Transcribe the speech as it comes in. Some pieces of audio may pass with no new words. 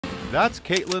That's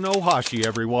Katelyn Ohashi,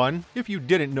 everyone, if you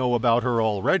didn't know about her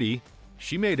already.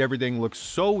 She made everything look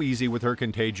so easy with her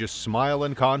contagious smile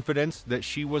and confidence that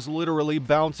she was literally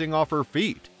bouncing off her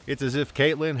feet. It's as if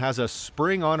Katelyn has a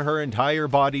spring on her entire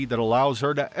body that allows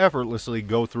her to effortlessly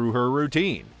go through her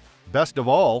routine. Best of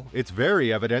all, it's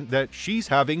very evident that she's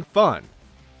having fun.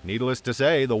 Needless to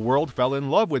say, the world fell in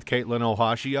love with Katelyn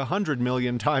Ohashi 100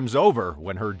 million times over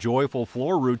when her joyful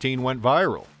floor routine went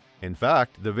viral. In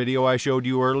fact, the video I showed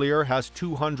you earlier has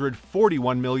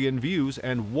 241 million views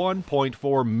and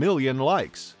 1.4 million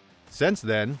likes. Since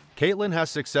then, Katelyn has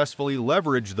successfully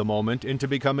leveraged the moment into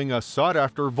becoming a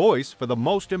sought-after voice for the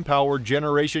most empowered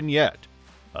generation yet.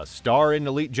 A star in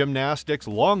elite gymnastics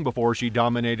long before she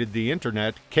dominated the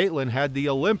internet, Katelyn had the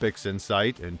Olympics in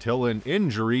sight until an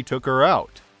injury took her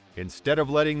out. Instead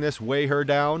of letting this weigh her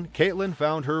down, Katelyn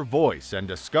found her voice and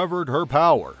discovered her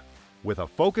power. With a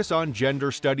focus on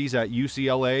gender studies at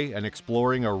UCLA and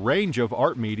exploring a range of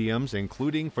art mediums,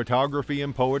 including photography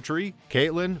and poetry,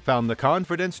 Katelyn found the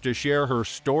confidence to share her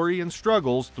story and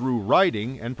struggles through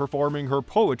writing and performing her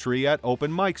poetry at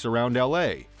open mics around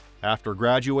LA. After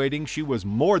graduating, she was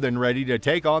more than ready to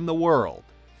take on the world.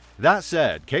 That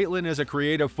said, Katelyn is a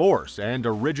creative force and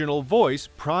original voice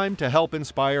primed to help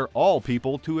inspire all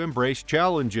people to embrace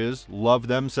challenges, love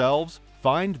themselves,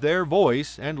 find their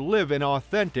voice, and live an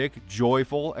authentic,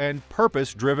 joyful, and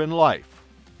purpose-driven life.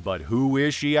 But who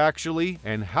is she actually,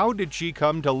 and how did she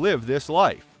come to live this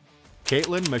life?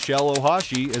 Katelyn Michelle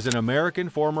Ohashi is an American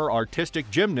former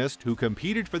artistic gymnast who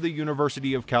competed for the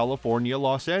University of California,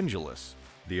 Los Angeles.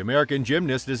 The American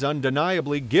gymnast is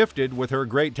undeniably gifted with her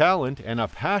great talent and a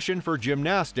passion for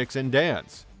gymnastics and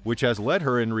dance, which has led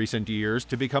her in recent years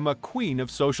to become a queen of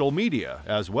social media,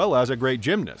 as well as a great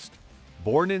gymnast.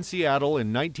 Born in Seattle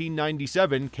in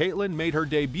 1997, Katelyn made her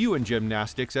debut in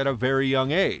gymnastics at a very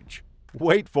young age.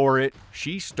 Wait for it,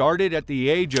 she started at the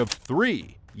age of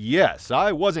 3. Yes,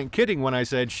 I wasn't kidding when I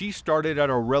said she started at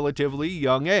a relatively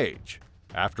young age.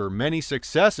 After many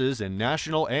successes in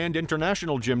national and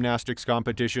international gymnastics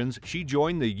competitions, she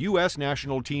joined the U.S.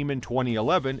 national team in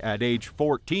 2011 at age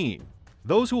 14.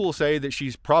 Those who will say that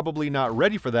she's probably not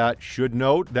ready for that should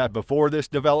note that before this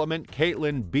development,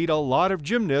 Katelyn beat a lot of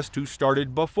gymnasts who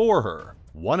started before her.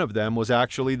 One of them was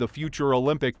actually the future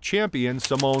Olympic champion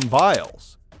Simone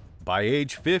Biles. By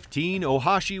age 15,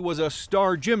 Ohashi was a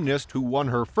star gymnast who won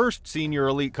her first senior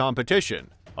elite competition.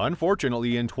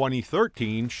 Unfortunately, in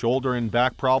 2013, shoulder and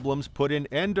back problems put an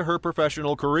end to her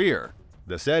professional career.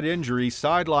 The said injury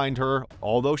sidelined her,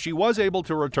 although she was able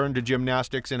to return to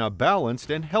gymnastics in a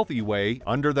balanced and healthy way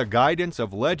under the guidance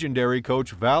of legendary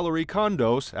coach Valerie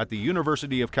Kondos at the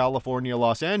University of California,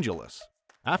 Los Angeles.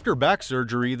 After back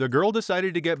surgery, the girl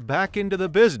decided to get back into the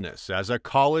business as a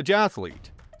college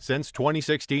athlete. Since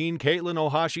 2016, Katelyn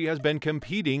Ohashi has been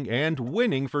competing and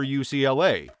winning for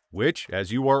UCLA, which,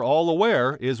 as you are all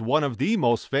aware, is one of the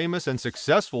most famous and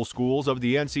successful schools of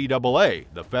the NCAA,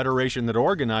 the federation that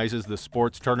organizes the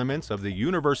sports tournaments of the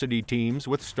university teams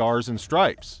with stars and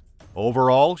stripes.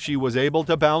 Overall, she was able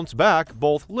to bounce back,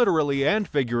 both literally and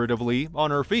figuratively,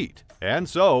 on her feet. And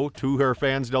so, to her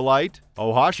fans' delight,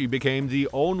 Ohashi became the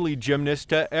only gymnast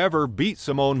to ever beat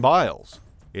Simone Biles.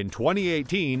 In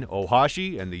 2018,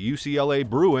 Ohashi and the UCLA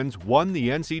Bruins won the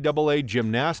NCAA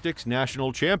Gymnastics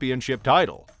National Championship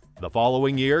title. The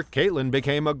following year, Katelyn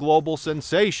became a global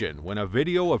sensation when a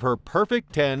video of her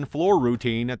perfect 10 floor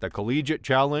routine at the Collegiate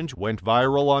Challenge went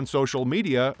viral on social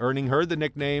media, earning her the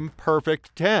nickname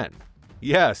Perfect 10.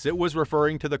 Yes, it was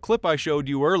referring to the clip I showed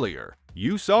you earlier.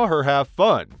 You saw her have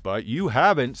fun, but you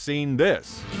haven't seen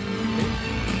this.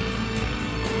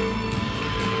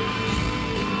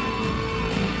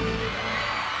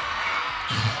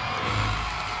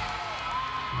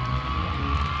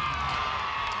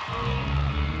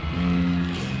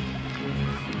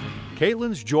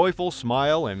 Katelyn's joyful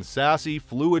smile and sassy,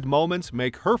 fluid moments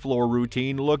make her floor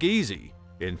routine look easy.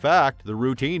 In fact, the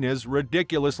routine is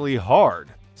ridiculously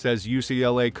hard, says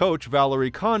UCLA coach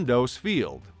Valerie Kondos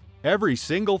Field. Every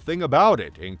single thing about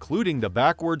it, including the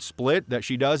backward split that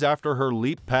she does after her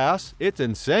leap pass, it's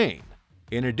insane.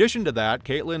 In addition to that,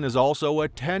 Katelyn is also a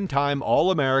 10-time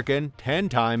All-American,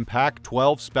 10-time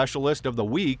Pac-12 Specialist of the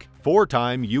Week,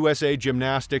 4-time USA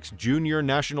Gymnastics Junior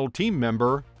National Team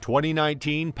member,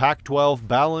 2019 Pac-12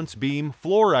 Balance Beam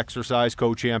Floor Exercise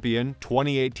Co-Champion,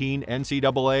 2018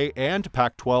 NCAA and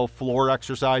Pac-12 Floor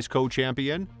Exercise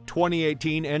Co-Champion,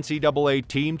 2018 NCAA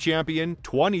Team Champion,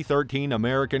 2013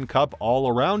 American Cup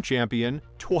All-Around Champion,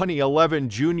 2011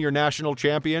 Junior National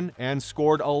Champion, and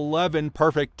scored 11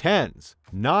 perfect 10s,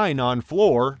 9 on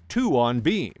floor, 2 on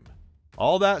beam.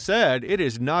 All that said, it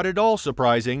is not at all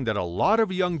surprising that a lot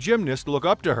of young gymnasts look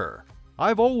up to her.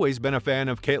 I've always been a fan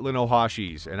of Katelyn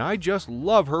Ohashi's, and I just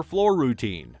love her floor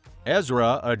routine.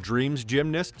 Ezra, a Dreams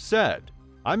gymnast, said,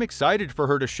 "I'm excited for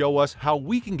her to show us how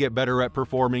we can get better at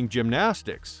performing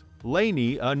gymnastics."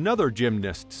 Lainey, another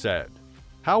gymnast, said.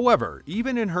 However,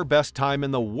 even in her best time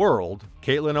in the world,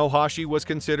 Katelyn Ohashi was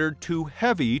considered too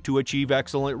heavy to achieve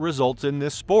excellent results in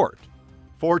this sport.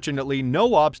 Fortunately,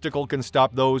 no obstacle can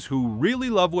stop those who really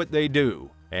love what they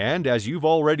do. And as you've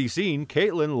already seen,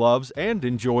 Katelyn loves and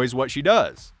enjoys what she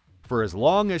does. For as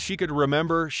long as she could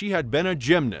remember, she had been a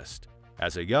gymnast.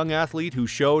 As a young athlete who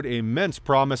showed immense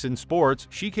promise in sports,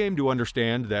 she came to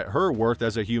understand that her worth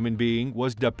as a human being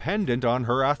was dependent on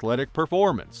her athletic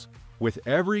performance. With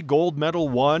every gold medal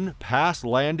won, pass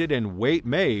landed, and weight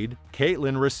made,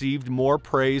 Katelyn received more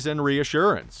praise and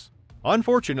reassurance.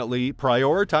 Unfortunately,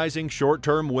 prioritizing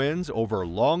short-term wins over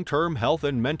long-term health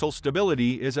and mental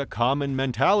stability is a common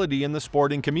mentality in the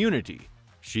sporting community.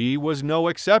 She was no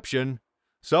exception.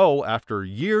 So, after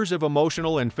years of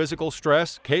emotional and physical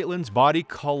stress, Katelyn's body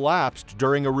collapsed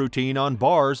during a routine on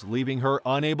bars, leaving her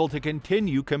unable to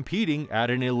continue competing at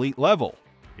an elite level.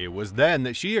 It was then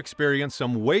that she experienced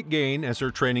some weight gain as her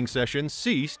training sessions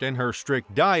ceased and her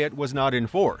strict diet was not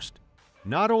enforced.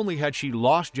 Not only had she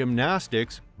lost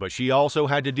gymnastics, but she also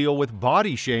had to deal with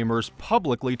body shamers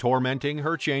publicly tormenting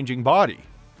her changing body.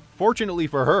 Fortunately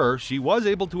for her, she was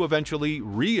able to eventually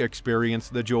re-experience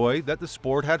the joy that the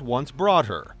sport had once brought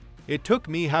her. "It took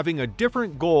me having a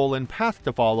different goal and path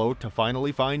to follow to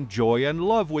finally find joy and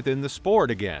love within the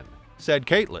sport again," said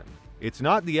Katelyn. "It's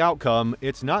not the outcome,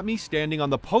 it's not me standing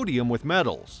on the podium with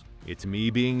medals. It's me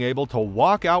being able to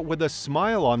walk out with a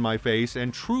smile on my face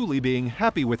and truly being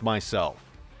happy with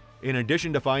myself." In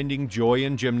addition to finding joy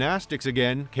in gymnastics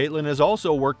again, Katelyn has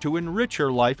also worked to enrich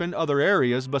her life in other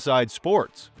areas besides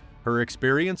sports. Her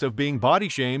experience of being body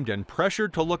shamed and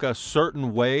pressured to look a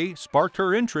certain way sparked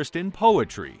her interest in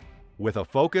poetry. With a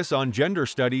focus on gender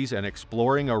studies and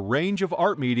exploring a range of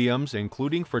art mediums,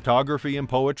 including photography and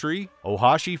poetry,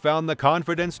 Ohashi found the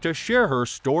confidence to share her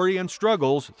story and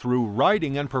struggles through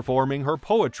writing and performing her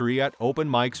poetry at open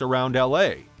mics around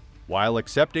LA. While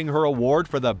accepting her award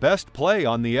for the best play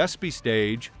on the ESPY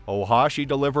stage, Ohashi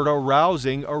delivered a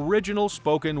rousing, original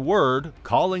spoken word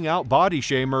calling out body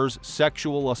shamers,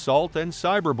 sexual assault, and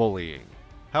cyberbullying.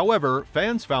 However,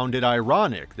 fans found it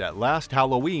ironic that last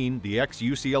Halloween, the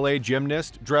ex-UCLA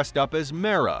gymnast dressed up as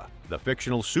Mara, the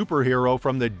fictional superhero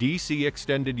from the DC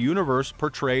Extended Universe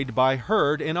portrayed by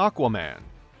Heard in Aquaman.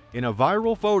 In a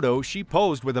viral photo, she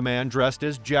posed with a man dressed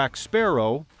as Jack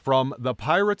Sparrow from the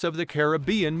Pirates of the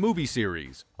Caribbean movie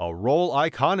series, a role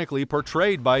iconically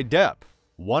portrayed by Depp.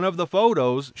 One of the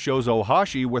photos shows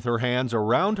Ohashi with her hands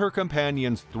around her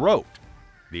companion's throat.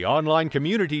 The online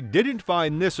community didn't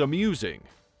find this amusing.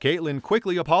 Katelyn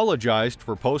quickly apologized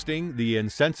for posting the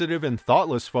insensitive and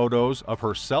thoughtless photos of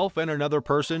herself and another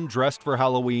person dressed for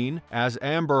Halloween as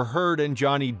Amber Heard and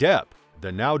Johnny Depp,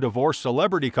 the now divorced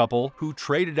celebrity couple who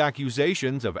traded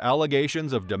accusations of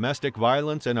allegations of domestic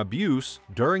violence and abuse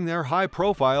during their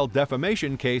high-profile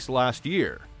defamation case last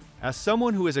year. As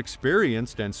someone who has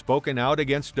experienced and spoken out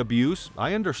against abuse,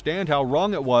 I understand how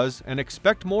wrong it was and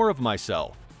expect more of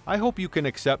myself. I hope you can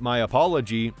accept my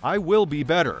apology. I will be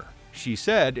better," she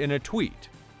said in a tweet.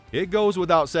 It goes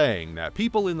without saying that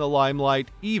people in the limelight,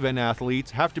 even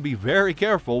athletes, have to be very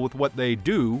careful with what they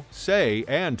do, say,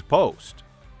 and post.